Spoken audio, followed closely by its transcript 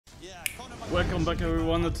Welcome back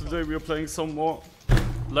everyone, and today we are playing some more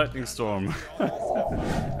Lightning Storm.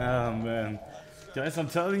 Ah man. Guys, I'm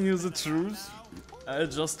telling you the truth. I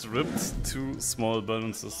just ripped 2 small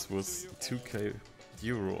balances with 2k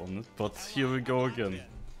euro on it, but here we go again.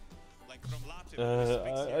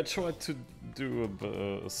 I tried to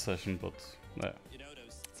do a session, but nah.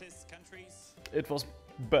 It was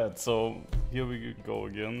bad, so here we go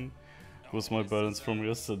again with my balance from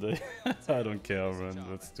yesterday. I don't care, man.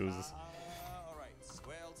 Let's do this.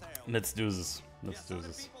 Let's do this. Let's do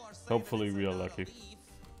this. Hopefully we are lucky.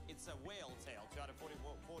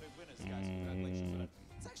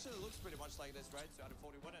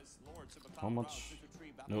 How much?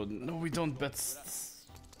 No, we don't bet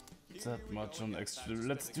that much on extra.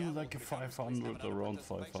 Let's do like a 500, around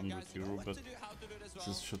 500 euro, but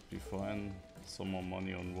this should be fine. Some more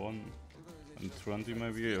money on 1 and 20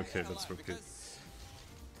 maybe. Okay, let's repeat.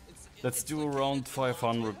 Let's do around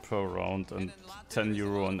 500 per round and 10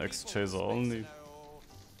 euro on X-Chaser only.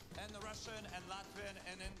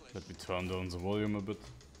 Let me turn down the volume a bit.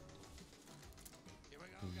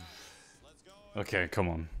 Okay, come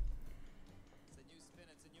on.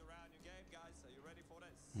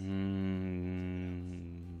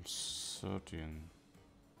 13.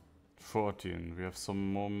 14. We have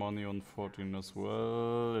some more money on 14 as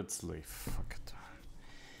well. Let's leave. Fuck it.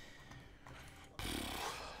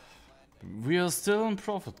 We are still in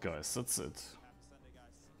profit, guys. That's it.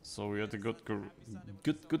 So we had a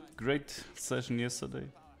great session yesterday.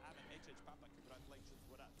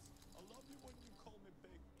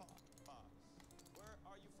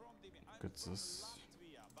 Look at this.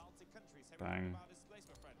 Bang.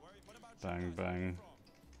 Bang, bang.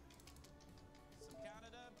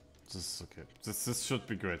 This is okay. This should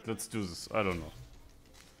be great. Let's do this. I don't know.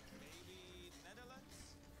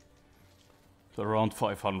 Around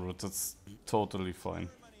 500. That's totally fine.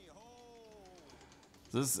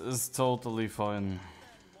 This is totally fine.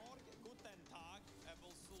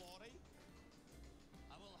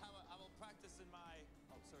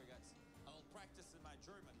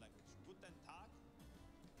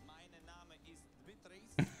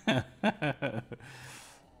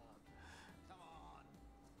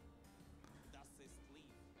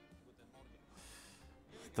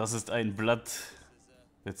 Das ist ein Blatt.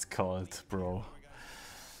 It's called, bro.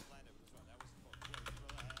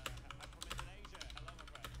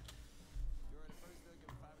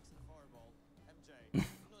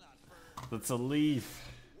 That's a leaf.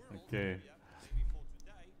 Okay.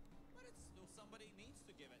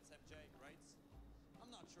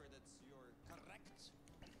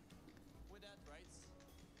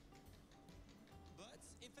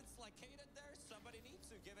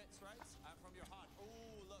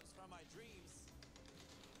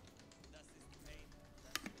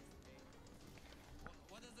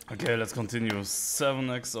 Okay, let's continue.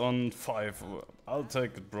 7x on 5. I'll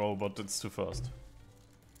take it, bro, but it's too fast.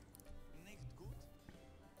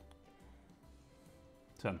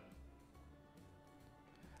 10.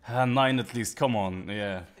 9 at least, come on.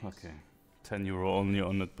 Yeah, okay. 10 euro only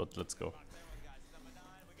on it, but let's go.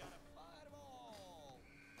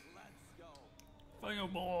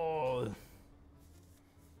 Fireball!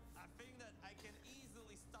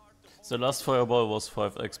 The last fireball was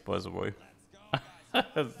 5x, by the way.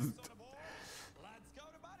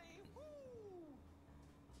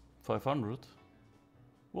 500?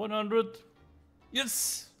 100?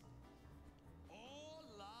 Yes!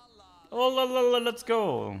 Oh la la la, let's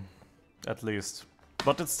go! At least.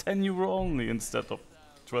 But it's 10 euro only instead of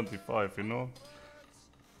 25, you know?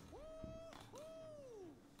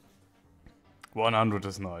 100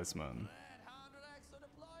 is nice, man.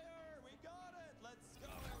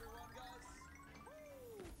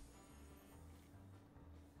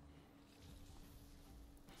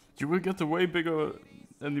 You will get a way bigger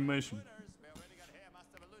animation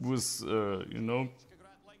with, you know,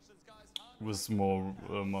 with more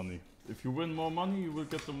money. If you win more money, you will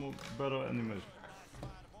get a better animation.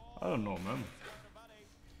 I don't know, man.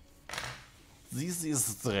 This is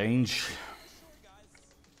strange.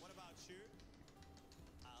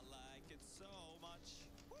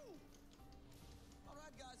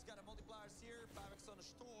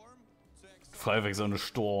 Five X on a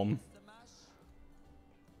storm.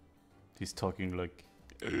 He's talking like,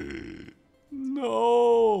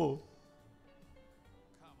 no.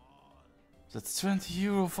 That's 20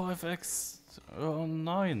 euro 5x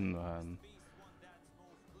 9, man.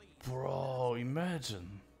 Bro,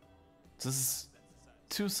 imagine. This is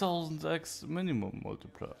 2000x minimum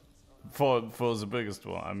multiplier. For the biggest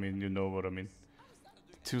one, I mean, you know what I mean.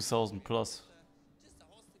 2000 plus.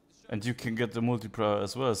 And you can get the multiplier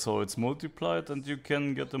as well, so it's multiplied and you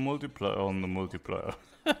can get the multiplier on the multiplier.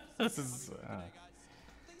 This is...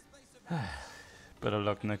 better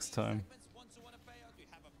luck next time.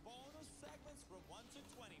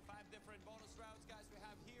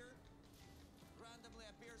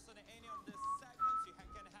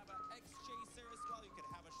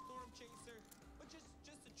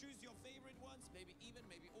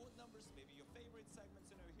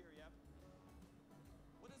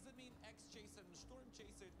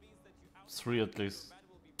 Three at least.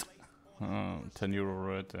 10 euro,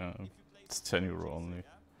 right? Yeah, it's 10 euro only.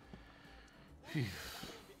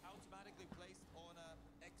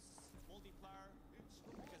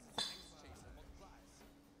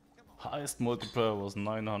 Highest multiplier was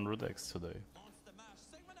 900x today.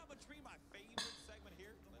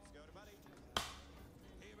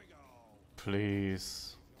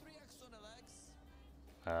 Please.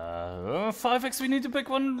 5x, we need to pick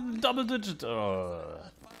one double digit.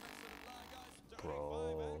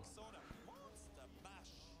 Bro.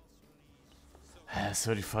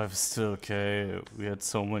 35 is still okay. We had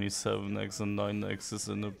so many 7x and 9x's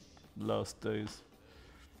in the last days.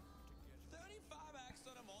 35x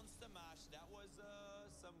on a monster mash. That was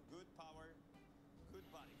some good power.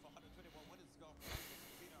 Good body. 421. What is going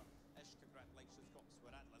on? Congratulations, Cox.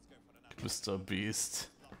 With that, let's go for the next. Mr. Beast.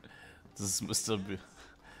 This is Mr. Beast.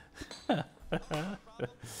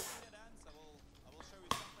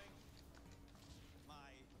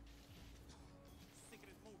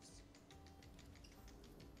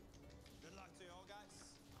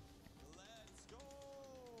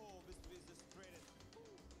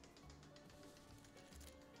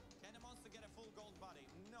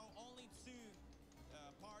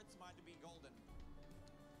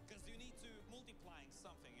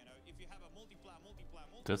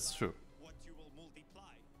 That's true. What you will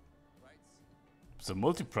multiply, right? The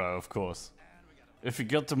multiplier, of course. If we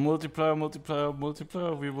get the multiplier,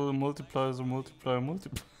 we will multiply the multiplier.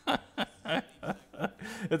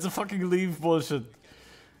 It's a fucking leave bullshit.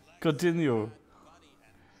 Continue.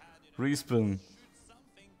 Respin.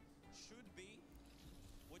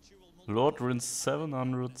 Lord wins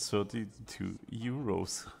 732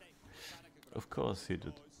 euros. Of course he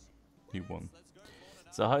did. He won.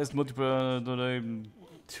 It's the highest multiplier today.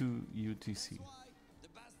 2 UTC.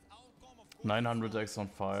 900x on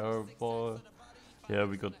Fireball. Yeah,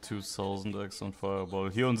 we got 2000x on Fireball.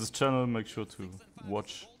 Here on this channel, make sure to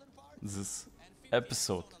watch this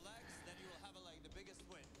episode.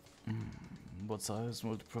 What's the highest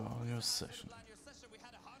multiplier on your session?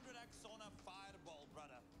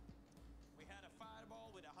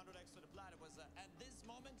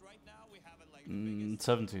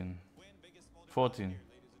 17. 14.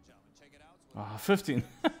 15.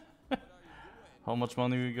 How much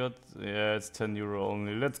money we got? Yeah, it's 10 euro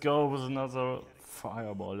only. Let's go with another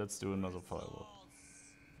Fireball. Let's do another Fireball.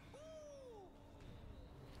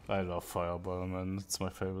 I love Fireball, man. It's my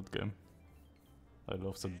favorite game. I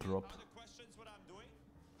love the drop.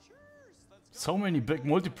 So many big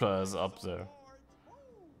multipliers up there.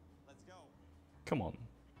 Come on.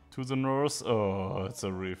 To the north. Oh, it's a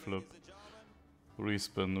reflip.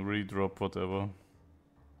 Respin, redrop, whatever.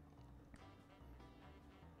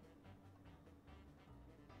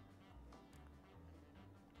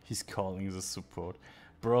 He's calling the support.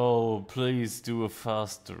 Bro, please do a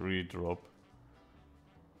fast redrop.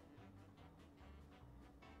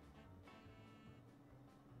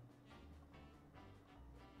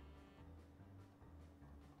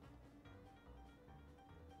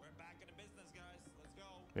 We're back in the business, guys. Let's go.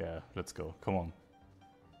 Yeah, let's go. Come on.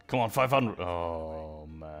 Come on, 500. Oh,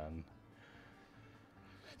 man.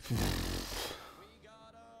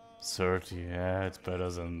 30, yeah, it's better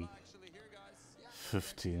than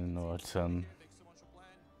 15 or 10.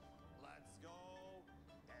 Let's go,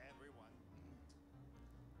 everyone.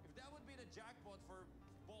 If that would be the jackpot for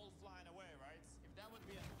ball flying away, right? If that would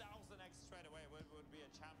be 1000x straight away, we would be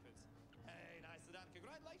a champions. Hey, nice done.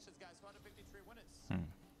 Congratulations, guys. 153 winners.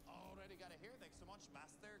 Already got it here. Thanks so much,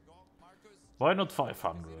 Master, Gok, Marcus. Why not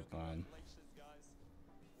 500, man?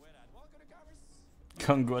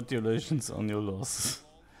 Congratulations on your loss.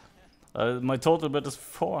 My total bet is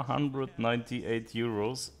 498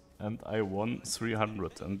 euros and I won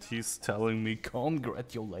 300 and he's telling me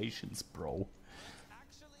congratulations, bro.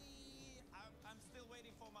 Actually, I'm still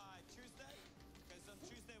waiting for my Tuesday, because on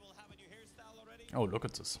Tuesday we'll have a new hairstyle already. Oh, look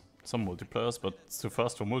at this. Some multipliers, but it's too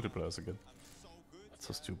fast for multipliers again. That's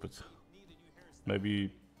so stupid.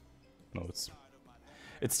 Leave. No,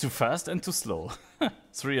 it's too fast and too slow.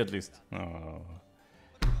 3 at least. Oh.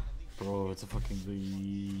 Bro, it's a fucking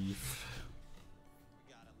leaf.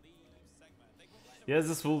 Yeah,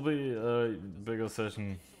 this will be a bigger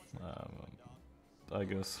session, I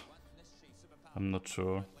guess. I'm not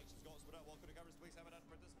sure.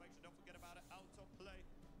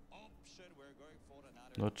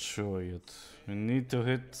 Not sure yet. We need to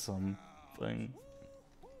hit something.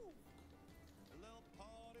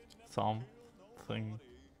 Something.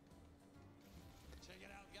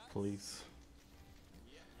 Please.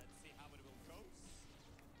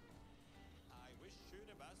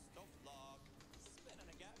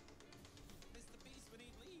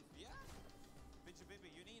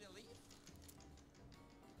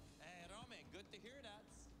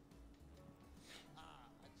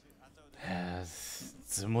 Yes,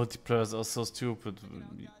 the multiplayers are so stupid.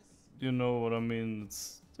 You know what I mean?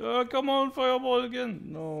 It's come on, fireball again.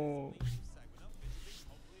 No.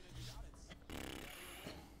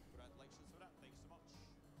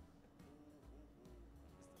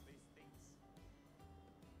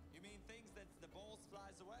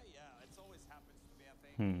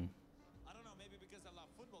 I don't know, maybe because I love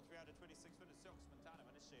football 326 minutes Montana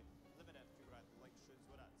limited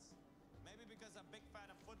maybe because I'm big fan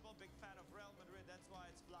of football, big fan of Real Madrid, that's why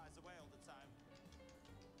it flies away all the time.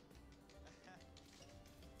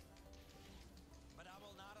 But I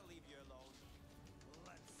will not leave you alone.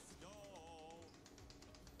 Let's go.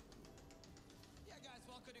 Yeah guys,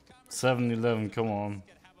 welcome to Commerce. 7-11, come on.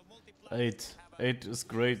 8. 8 is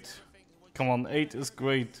great. Come on, 8 is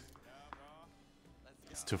great.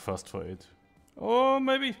 It's too fast for 8. Oh,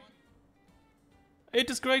 maybe. 8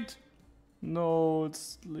 is great. No,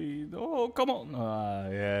 it's lead. Oh, come on.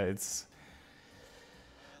 Yeah, it's...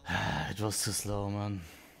 it was too slow, man.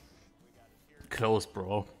 Close,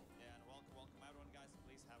 bro.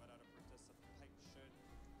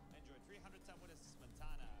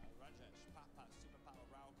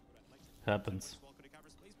 Happens.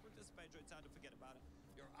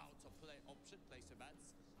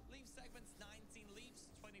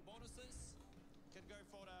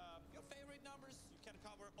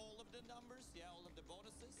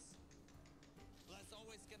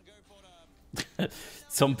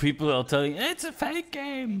 Some people are telling it's a fake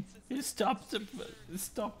game. It stopped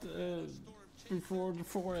before the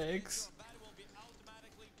 4x.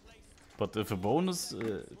 But if a bonus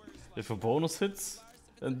hits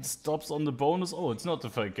and stops on the bonus, oh, it's not a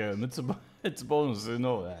fake game. It's a bonus. You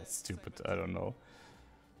know, that's stupid. I don't know.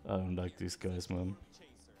 I don't like these guys, man.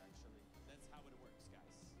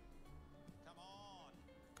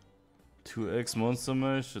 2x monster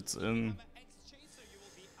mash. It's in.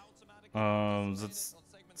 That's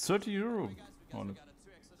 30 euro on it.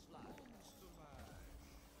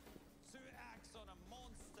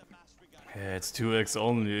 Yeah, it's 2x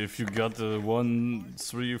only. If you got the 1,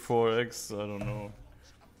 3, 4x, I don't know.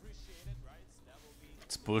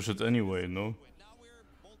 It's bullshit anyway, no?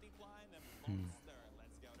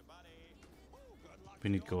 We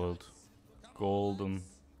need gold. Golden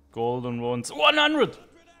ones. 100!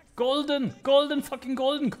 Golden, fucking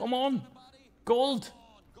golden, come on! Gold!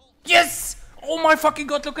 Yes! Oh my fucking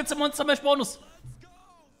god, look at the Monster Mash bonus!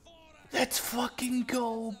 Let's fucking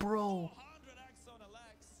go, bro!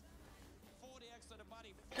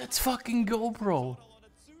 Let's fucking go, bro!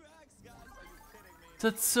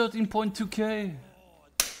 That's 13.2k!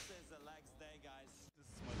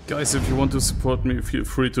 Guys, if you want to support me, feel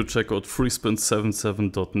free to check out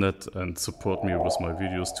freespin77.net and support me with my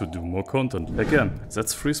videos to do more content. Again,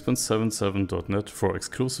 that's freespin77.net for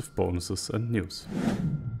exclusive bonuses and news.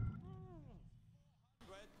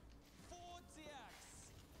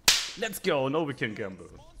 Let's go, now we can gamble.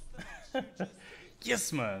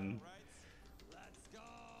 Yes, man. Let's go.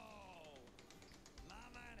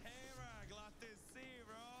 Mama and Hera, glad to see you,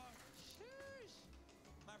 bro.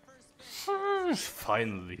 My first spin.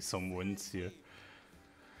 Finally some wins here.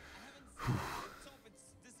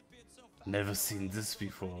 Never seen this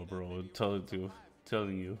before, bro.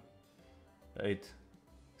 Telling you. 8.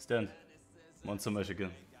 Stand. Monster Mash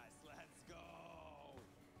again.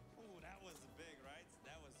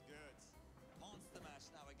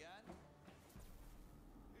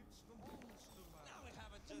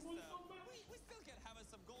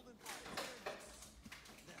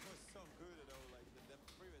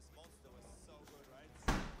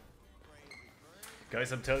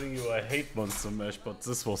 Guys, I'm telling you, I hate Monster Mash, but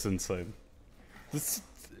this was insane. This,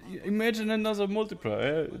 imagine another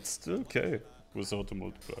multiplier, it's still okay without the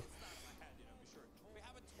multiplier.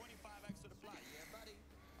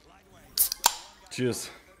 Cheers.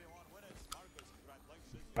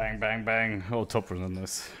 Bang, bang, bang. Oh, top runner,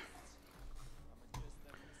 nice.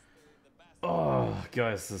 Oh,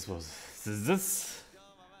 guys, this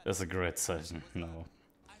is a great session. No.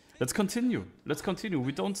 Let's continue.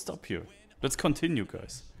 We don't stop here. Let's continue,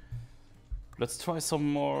 guys. Let's try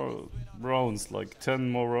some more rounds, like 10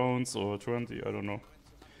 more rounds or 20, I don't know.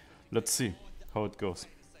 Let's see how it goes.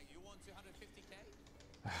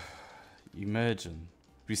 Imagine,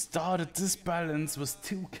 we started this balance with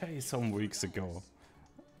 2k some weeks ago.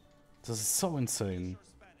 This is so insane.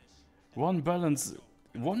 One balance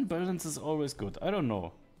is always good. I don't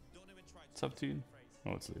know. It's up to you.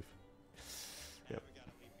 No, it's leave. Yep.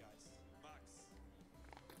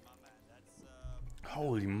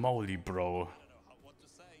 Holy moly, bro.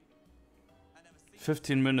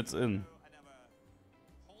 15 minutes in.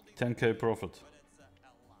 10k profit.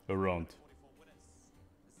 Around.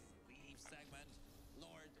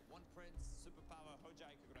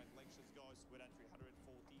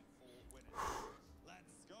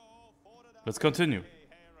 Let's continue.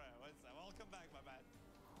 Welcome back, my man.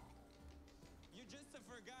 You just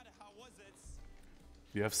forgot how was it?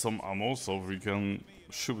 We have some ammo, so we can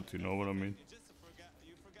shoot, you know what I mean?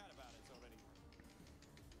 You forgot about it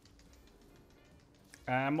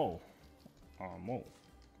already. Ammo. Ammo.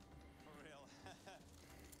 For real.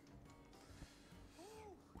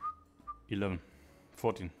 11.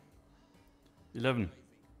 14. 11.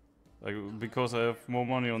 Because I have more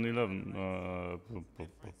money on 11.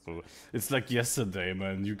 It's like yesterday,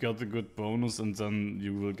 man. You got a good bonus and then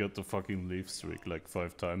you will get the fucking leaf streak, like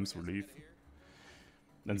 5 times relief.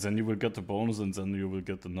 And then you will get the bonus and then you will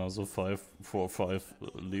get another 4 or 5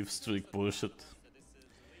 leaf streak bullshit.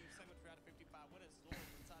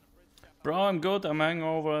 Bro, I'm good. I'm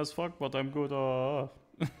hangover as fuck, but I'm good.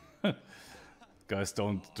 Guys,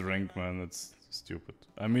 don't drink, man. It's stupid.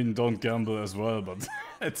 I mean, don't gamble as well, but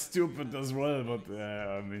it's stupid as well. But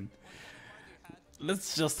yeah, I mean,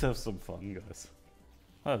 let's just have some fun, guys.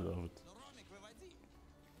 I love it.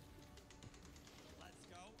 Let's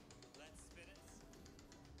go. Let's spin it.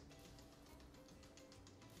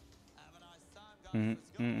 Have a nice time, guys.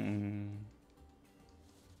 Let's go.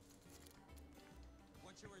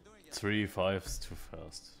 What you were doing? 3 5s too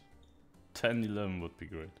fast. 10 11 would be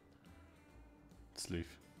great. Let's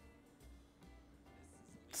leave.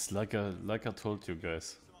 It's like I told you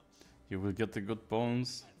guys. You will get the good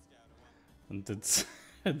bones. And it's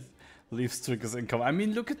leaf streak is income. I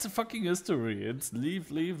mean, look at the fucking history. It's leave.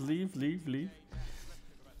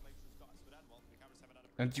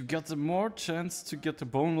 And you get the more chance to get the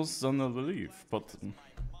bonus than the leave. But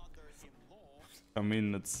I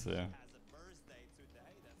mean, it's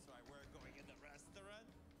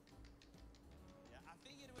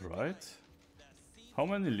right? How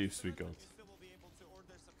many leaves we got?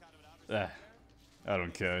 I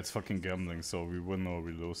don't care, it's fucking gambling, so we win or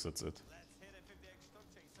we lose, that's it.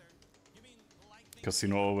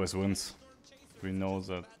 Casino always wins. We know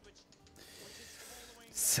that.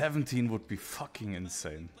 17 would be fucking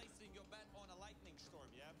insane.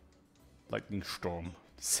 Lightning storm.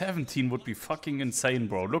 17 would be fucking insane,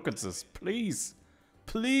 bro. Look at this, please.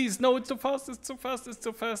 Please, no, it's too fast, it's too fast, it's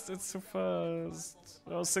too fast, it's too fast.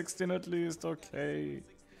 Oh, 16 at least, okay.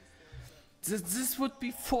 This would be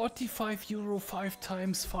 45 euro 5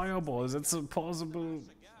 times fireballs. That's a possible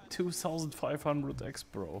 2,500x,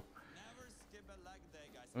 bro.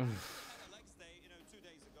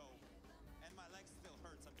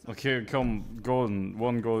 Okay, come, golden,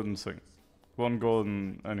 one golden thing. One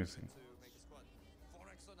golden anything.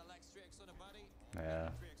 Yeah.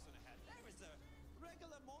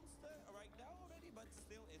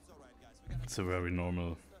 It's a very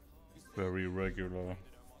normal, very regular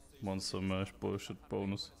Monster Mash bullshit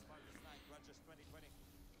bonus.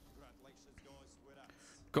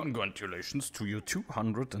 Congratulations to your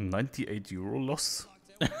 298 euro loss.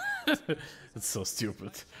 It's so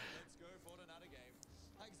stupid.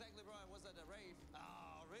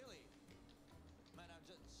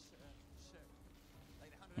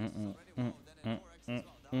 It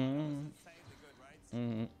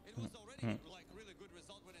was already like really good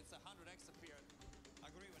result when it's 100x appeared.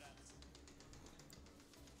 Agree with that.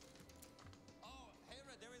 Oh, hey,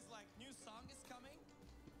 there is like new song is coming.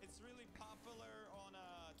 It's really popular on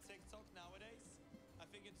TikTok nowadays. I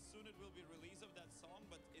think soon it will be release of that song,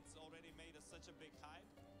 but it's already made such a big hype.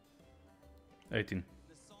 18.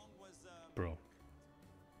 The song was bro.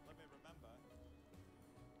 Let me remember. This is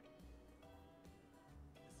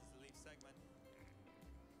the leaf segment.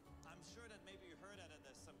 I'm sure that maybe you heard that at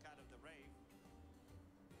some kind of the rave.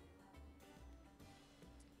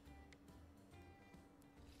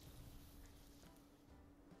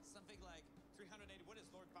 Something like 380. What is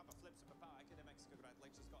Lord Papa Flip Super Power? Academics,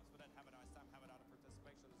 congratulations, guys. For that, have a nice time, have another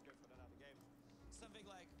participation. Let's go for another game. Something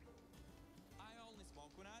like, I only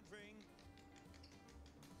smoke when I drink.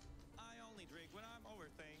 I only drink when I'm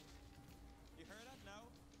overthink. You heard that? No?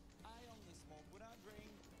 I only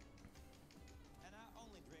drink. And I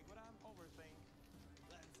only drink when I'm overthink.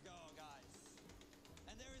 Let's go, guys.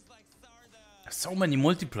 And there is like Sarda. So many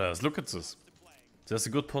multipliers, look at this. There's a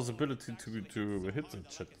good possibility to hit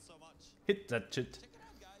that shit. Hit that shit.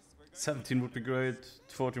 17 would be great,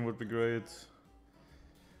 14 would be great.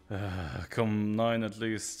 Come 9 at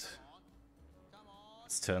least.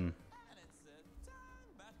 It's 10.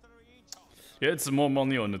 Yeah, it's more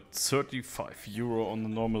money on it. 35 euro on the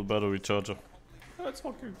normal battery charger. That's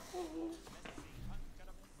okay.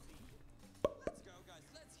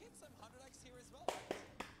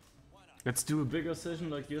 Let's do a bigger session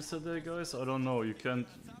like yesterday, guys. I don't know. You can't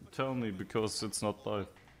tell me because it's not live.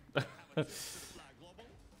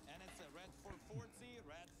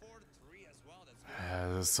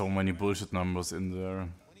 There's so many bullshit numbers in there.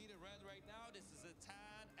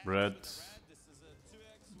 Red.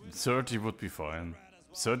 30 would be fine.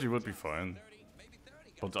 30 would be fine.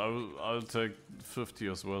 But I'll take 50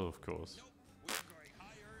 as well, of course.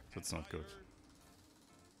 That's not good.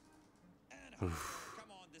 Oof.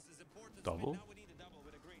 Double?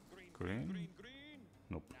 Green?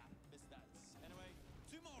 Nope.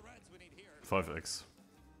 5x.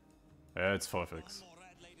 Yeah, it's 5x.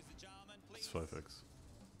 It's 5x.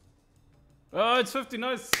 Ah, it's 50,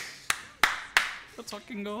 nice! Let's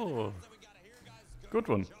fucking go! Good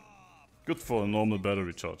one. Good for a normal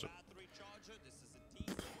battery charger.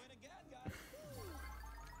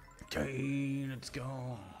 Okay, let's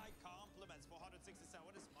go.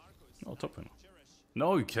 Oh, top winner.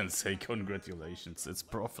 No, you can say congratulations, it's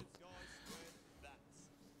profit.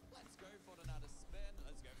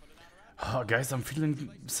 Oh, guys, I'm feeling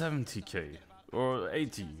 70k. Or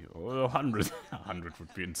 80, or 100. 100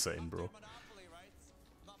 would be insane, bro.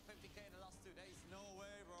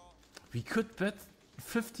 We could bet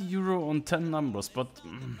 50 euro on 10 numbers, but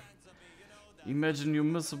imagine you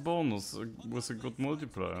miss a bonus with a good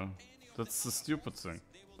multiplier. That's the stupid thing,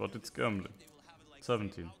 but it's gambling.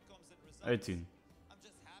 17, 18.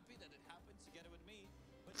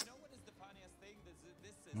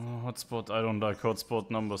 Oh, hotspot, I don't like hotspot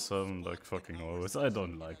number 7, like fucking always. I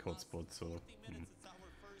don't like hotspot, so...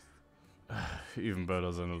 even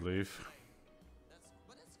better than a leaf.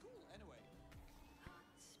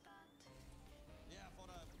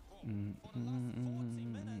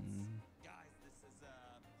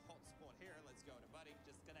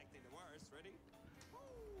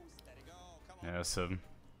 Yeah, 7.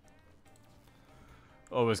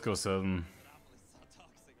 Always go 7.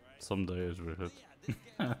 Someday it will hit.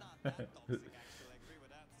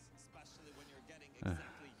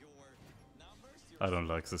 I don't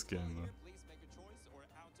like this game, though.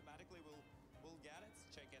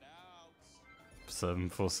 7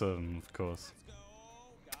 for 7, of course.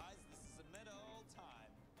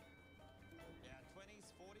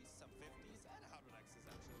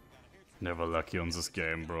 Never lucky on this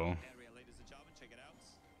game, bro.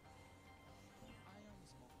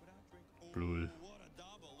 Blue.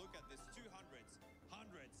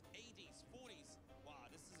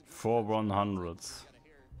 4 100s.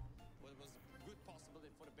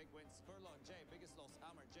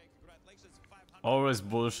 Always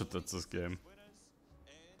bullshit at this game.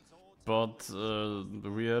 But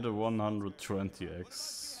we had a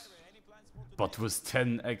 120x. But with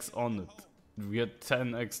 10x on it. We had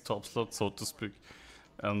 10x top slot, so to speak.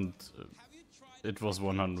 And it was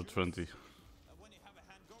 120.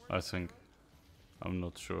 I think. I'm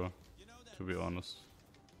not sure, to be honest.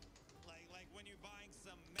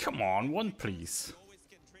 Come on, one please.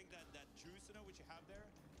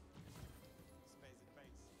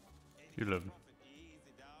 11.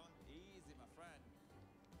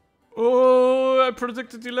 Oh, I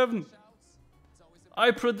predicted 11.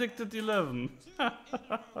 I predicted 11.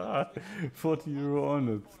 40 euro on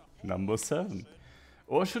it. Number 7.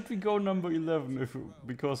 Or should we go number 11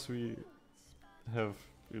 because we have...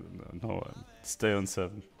 No, stay on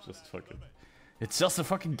 7. Just fuck it. It's just a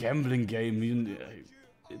fucking gambling game.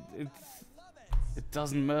 It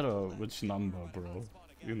doesn't matter which number, bro.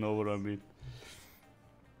 You know what I mean?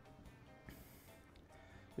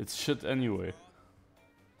 It's shit anyway.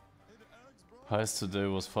 Highest today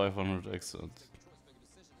was 500 excellent.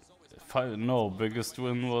 No, biggest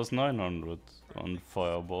win was 900 on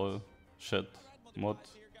Fireball. Shit. Mod.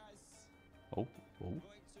 Oh, oh.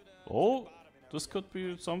 Oh! This could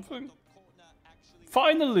be something.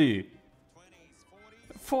 Finally!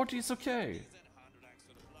 40 is okay.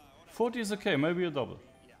 40 is okay, maybe a double.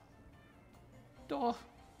 Oh,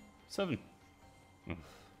 7.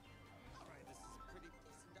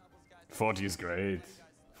 40 is great.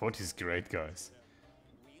 40 is great, guys.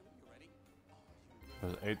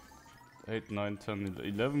 8. 8, 9, 10,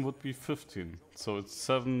 11 would be 15. So it's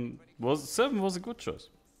 7 was a good choice.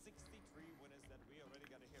 63 winners that we already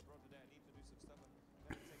got here. Bro, today I need to do some stuff.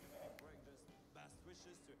 I'm gonna take a mini break. Just best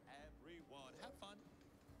wishes to everyone. Have fun.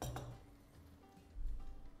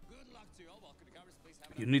 Good luck to you all. Welcome to Congress. Please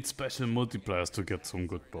have You need special multipliers to get some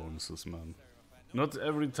good bonuses, man. Not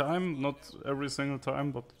every time, not every single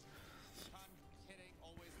time, but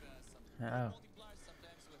yeah.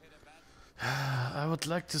 I would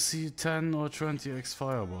like to see 10 or 20x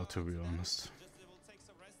fireball, to be honest.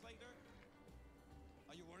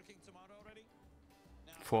 Are you working tomorrow already?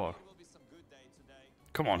 4. It will be some good day today.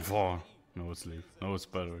 Come on, 4. No, it's leave. No, it's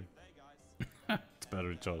battery. It's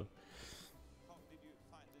battery charger. How did you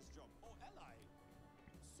find this job? Oh, Ally.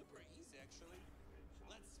 Super easy, actually.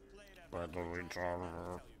 Let's play that. Battery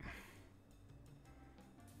charger.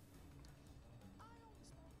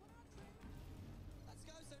 Let's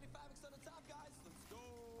go. 75x on the top, guys. Let's go.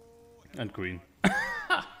 And green. Yeah,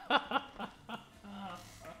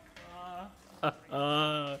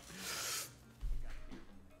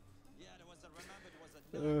 there was a remember. There was a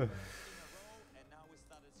 9 in a row, and now we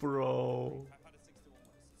started. Bro. 561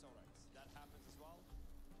 winners. It's alright. That happens as well.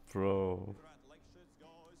 Bro. Congratulations,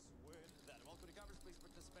 guys. With that, welcome to Congress. Please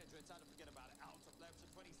participate. Enjoy time. Don't forget about it. Out of left to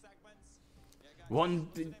 20 segments. Yeah, guys.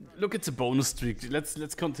 One. Look at the bonus streak. Let's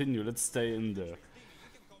continue. Let's stay in there. You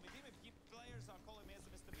can call me Demon. Players are calling me as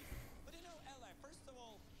Mr. Beast. But you know, Ally, first of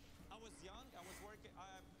all, I was young. I was working.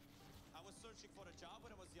 I was searching for a job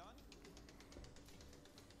when I was young.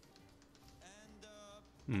 And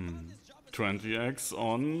I got this job as 20x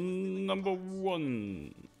on number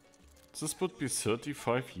 1. This would be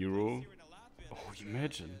 35 euro. here in Latvia. Oh,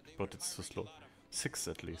 imagine. But it's too slow. 6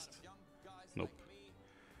 at least. Young guys Nope. like me,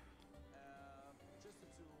 just to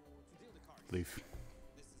deal the cards. Leave.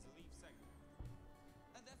 This is a leave segment.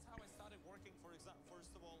 And that's how I started working, for example,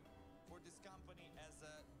 first of all, for this company as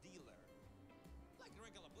a dealer. Like a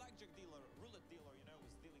regular blackjack dealer, roulette dealer, you know,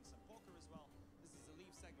 was dealing some poker as well. This is a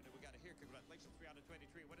leave segment that we got here. Congratulations,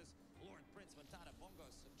 323 winners. Lauren, Prince, Montana,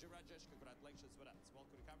 Bongos, Jirajesh, congratulations with us.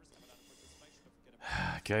 Welcome to Congress. Have another participation. Don't forget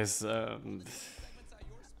about it. Guys, Segments are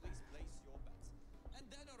yours. Please place your bets. And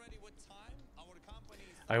then already with time, our company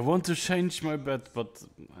is I want to change my bet, but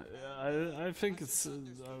I think it's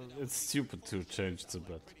stupid to change the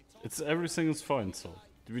bet. It's everything is fine, so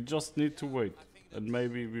we just need to wait, and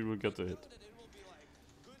maybe we will get a hit. that it will be like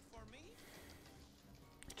good for me.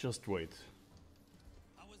 Just wait.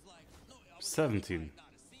 I was like, no, I was 17. not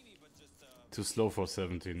a CV, but just Too slow for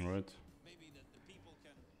 17, right? maybe that the people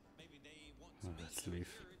can, maybe they want to be Let's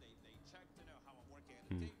leave. here. They check to know how I'm working at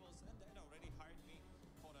the tables, and then already hired me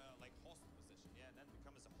for the like host position. Yeah, and then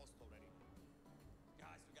become as a host already.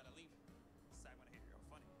 Guys, we gotta leave. Simon here, you're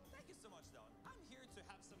funny. Thank you so much, Don. I'm here to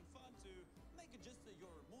have some fun to make it just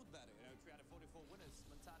your mood better. You know, 344 winners: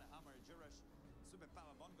 Montana, Hammer, Jirash, Super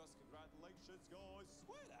Power, Bongos. Congratulations, guys.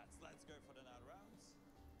 Swear that. Let's go for the 9 rounds.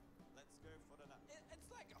 Let's go for the 9.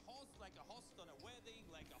 It's like a host on a wedding,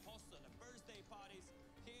 like a host on a birthday parties.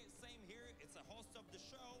 Here, same here. It's a host of the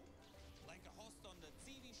show, like a host on the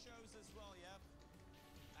TV shows as well. Yeah.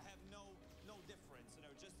 I have no difference, you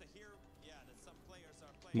know. Just to hear, yeah, that some players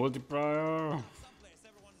are playing. Multiplier. Some players,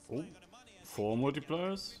 everyone is Oh, playing on the money. And 4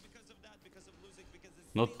 multipliers. because of that, because of losing, because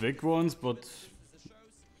it's Not big ones, but the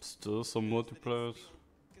shows. still some multipliers.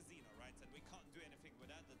 Casino, right? And we can't do anything with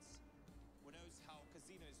that. That's who knows how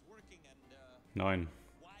casino is working and 9.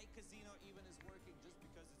 why casino even is working, just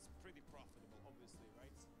because it's pretty profitable, obviously,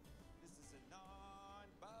 right? This is a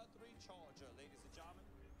non-battery charger, ladies and gentlemen.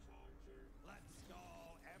 Let's go,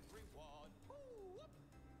 everyone. Ooh, whoop.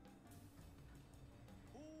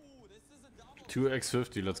 Ooh, this is a double.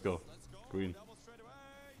 2x50, let's go. Let's go. Green. Double straight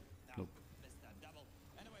away. Nope. Missed that double.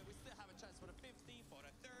 Anyway, we still have a chance for the 50, for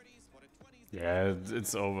the 30s, for the 20s. Yeah,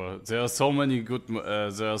 it's over. There are so many good,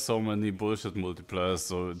 there are so many bullshit multipliers,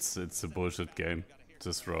 so it's a bullshit game.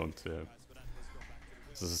 This round, yeah.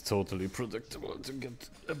 This is totally predictable to get,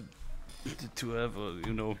 to have a,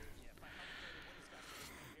 you know,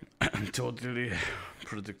 totally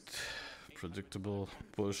predictable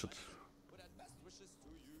bullshit. With that, best wishes to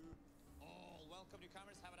you all. Welcome,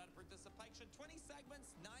 newcomers. Have another participation. 20 segments,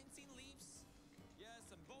 19 leaves. Yes,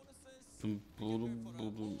 some bonuses.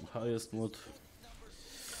 Highest mod.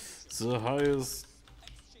 The highest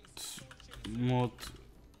mod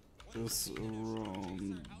is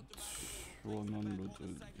around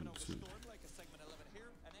 102. Like a segment 11 here.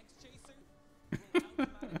 An X-Chaser will automatically place a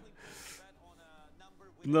bet on a number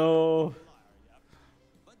with No. a multiplier, yeah.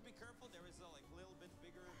 But be careful, there is a like little bit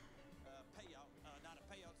bigger payout. Not a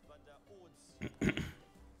payout, but odds.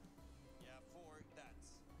 Yeah, for that.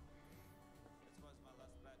 This was my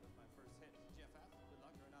last bet of my first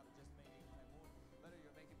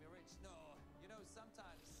No, you know,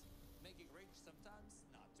 sometimes making rich, sometimes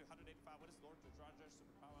not. 285 with his Lord to Roger,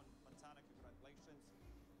 superpower Montana, congratulations.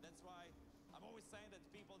 That's why I'm always saying that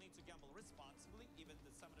people need to gamble responsibly, even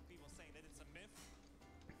that some of the people say that it's a myth.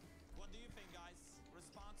 What do you think, guys?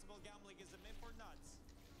 Responsible gambling is a myth or not?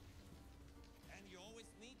 And you always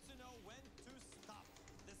need to know when to stop.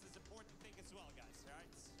 This is an important thing as well, guys, right?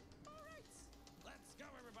 Alright, let's go,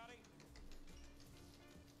 everybody.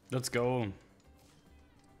 Let's go.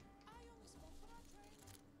 I only smoke when I train.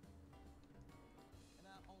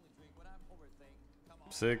 And I only drink when I'm overthink. Come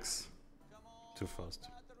on. 6. Come on. Too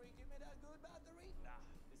fast. Battery, give me that good battery. Nah,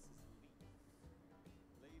 this is Leaf.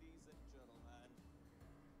 Ladies and gentlemen,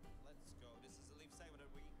 let's go. This is a Leaf segment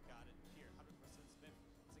that we got it here. 100% Smith.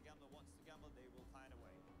 It's a gambler wants to gamble, they will find a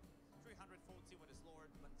way. 314 with his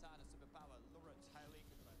Lord, Montana, superpower, Lawrence, highly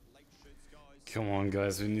congratulations, guys. Come on,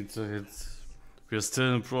 guys, we need to hit. We're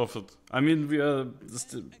still in profit. I mean, we're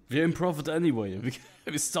in profit anyway.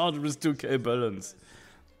 We started with 2k balance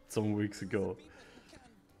some weeks ago.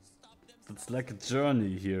 It's like a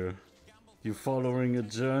journey here. You're following a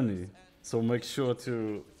journey. So make sure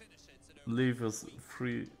to leave us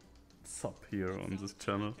free sub here on this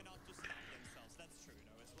channel.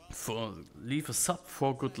 Leave a sub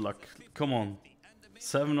for good luck. Come on.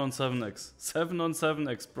 7 on 7x. 7 on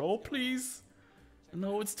 7x, bro, please.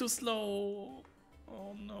 No, it's too slow.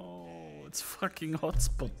 Oh no, it's fucking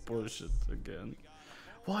hotspot bullshit again.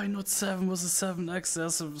 Why not 7 with a 7x?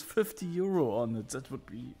 There's a 50 euro on it. That would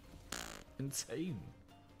be insane.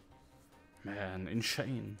 Man,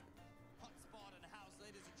 insane. Hotspot in the house,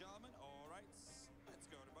 ladies and gentlemen. Alright, let's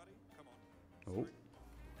go, everybody. Come on. Oh.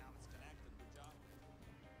 Now it's connected. Good job.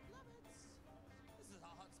 Love it. This is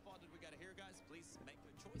our hotspot that we got here, guys. Please make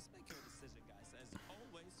your choice, make your decision, guys. As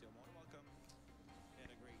always, you're more than welcome. And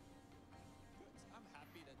agree. Good. I'm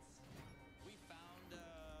happy that we found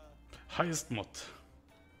Highest mod.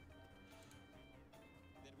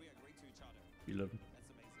 that we agree to each other. 11. That's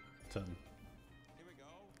amazing. 10. Here we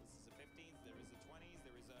go. This is a 15s, there is a 20s,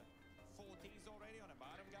 there is a 40s already on the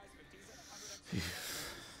bottom, guys. 15s and 100x.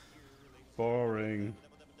 Boring.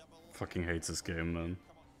 Fucking hates this game, man.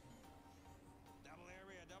 Come on. Double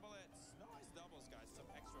area, double it. Nice doubles, guys.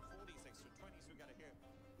 Some extra 40s, extra 20s we got it here.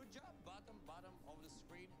 Good job. Bottom of the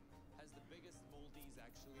screen has the biggest multis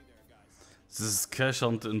actually there, guys. This is cash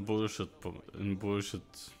hunt in bullshit version.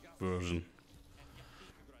 Congratulations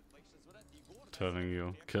with that. Igor, Telling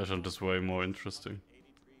you, cash hunt is way more interesting. 83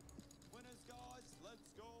 winners, guys. Let's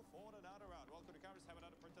go for another round. Welcome to cameras. Have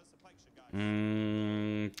another participation, guys.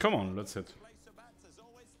 Come on, let's hit. Place your bets as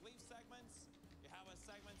always. Leave segments. You have a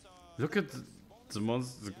segment Look at the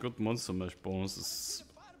good monster mash bonus is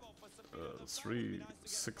 3,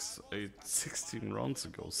 6, 8, 16 rounds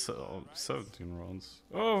ago. 17 rounds.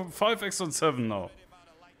 Oh, 5x on 7 now.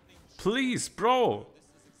 Please, bro.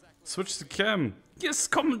 Switch the cam. Yes,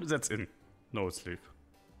 come. That's in. No, it's leave.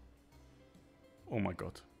 Oh my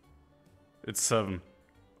god. It's 7.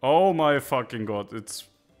 Oh my fucking god. It's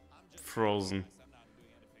frozen.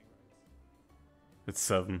 It's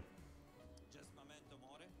 7.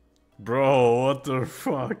 Bro, what the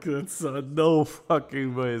fuck? It's no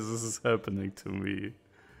fucking way this is happening to me.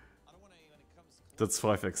 That's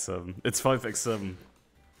 5x7. It's 5x7.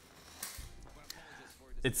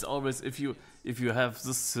 It's always if you have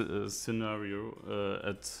this scenario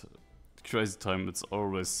at crazy time, it's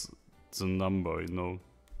always the number, you know.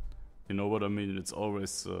 You know what I mean? It's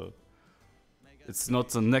always it's not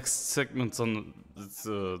the next segment on it's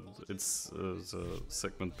the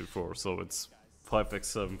segment before, so it's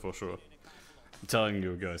 5x7 for sure. I'm telling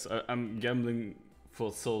you guys, I'm gambling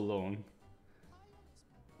for so long.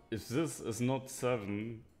 If this is not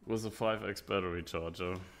 7 with a 5x battery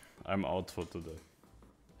charger, I'm out for today.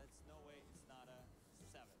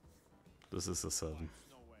 This is a 7.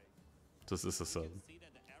 This is a 7. See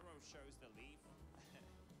that the arrow shows the leaf.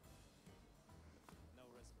 No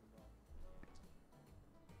risk involved. It's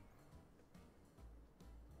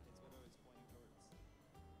whatever it's pointing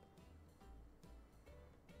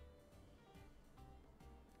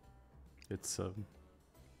towards. It's 7.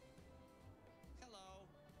 Hello.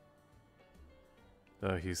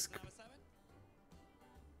 He's. Now a 7?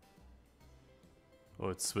 Oh,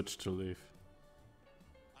 it switched to leaf.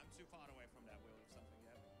 I'm too far away from that wheel if something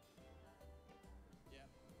happened.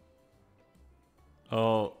 Yeah.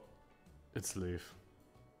 Oh, it's leaf.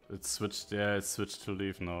 It switched. Yeah, it switched to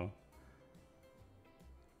leaf now.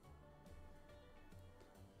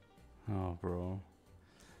 Oh, bro.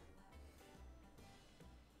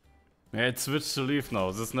 Yeah, it switched to leaf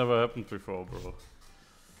now. This never happened before, bro.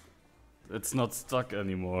 It's not stuck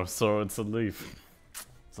anymore, so it's a leaf.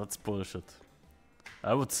 That's bullshit.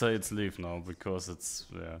 I would say it's leave now because it's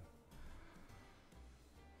yeah.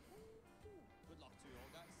 Good luck to you all,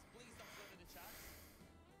 guys. Please don't sweat in the chat.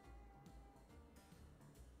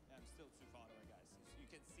 Yeah, I'm still too far away, guys. You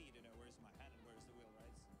can see, you know, where's my hand and where's the wheel,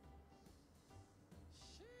 right?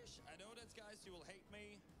 Sheesh. I know that, guys, you will hate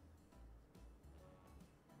me.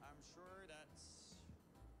 I'm sure that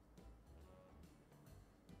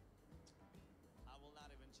I will not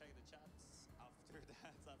even check the chats after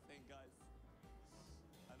that, I think, guys.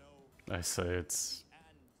 I know. I say it's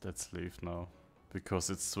let's leave now because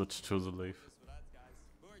it's switched to the leave. For that, guys.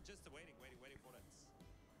 We're just waiting for that.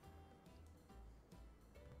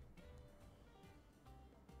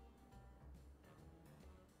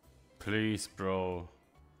 Please, bro.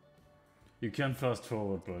 You can fast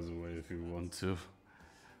forward, by the way, if you want to.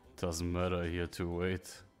 Doesn't matter here to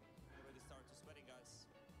wait. Already start to sweating, guys.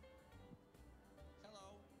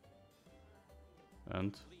 Hello.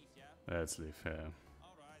 And Leave, yeah? yeah, it's leave. Yeah,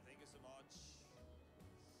 Alright, thank you so much.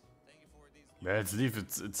 Thank you for these. yeah, it's leave.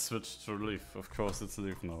 It's switched to leave. Of course, it's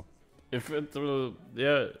leave now. If it will,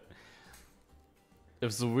 yeah.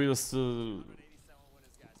 If the wheel still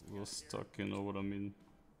was stuck, you know what I mean.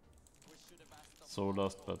 So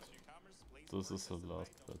last bet. This is the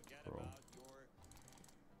last bet, bro.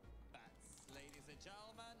 Ladies and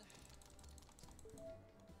gentlemen.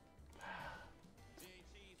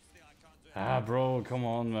 Ah, bro, come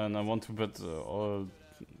on, man. I want to bet all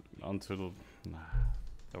until.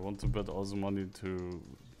 I want to bet all the money to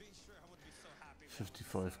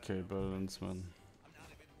 55k balance, man.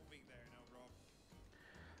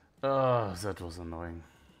 Ah, that was annoying.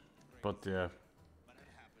 But yeah.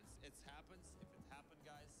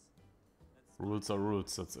 Rules are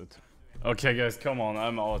rules, that's it. Okay, guys, come on,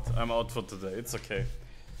 I'm out. I'm out for today. It's okay.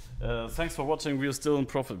 Thanks for watching. We're still in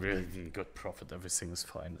profit. We're in good profit. Everything is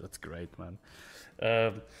fine. That's great, man.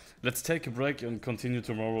 Let's take a break and continue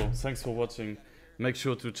tomorrow. Thanks for watching. Make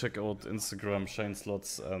sure to check out Instagram,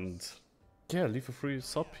 ShaneSlots, and yeah, leave a free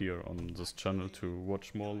sub here on this channel to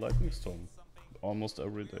watch more Lightning Storm almost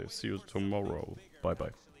every day. See you tomorrow. Bye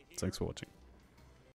bye. Thanks for watching.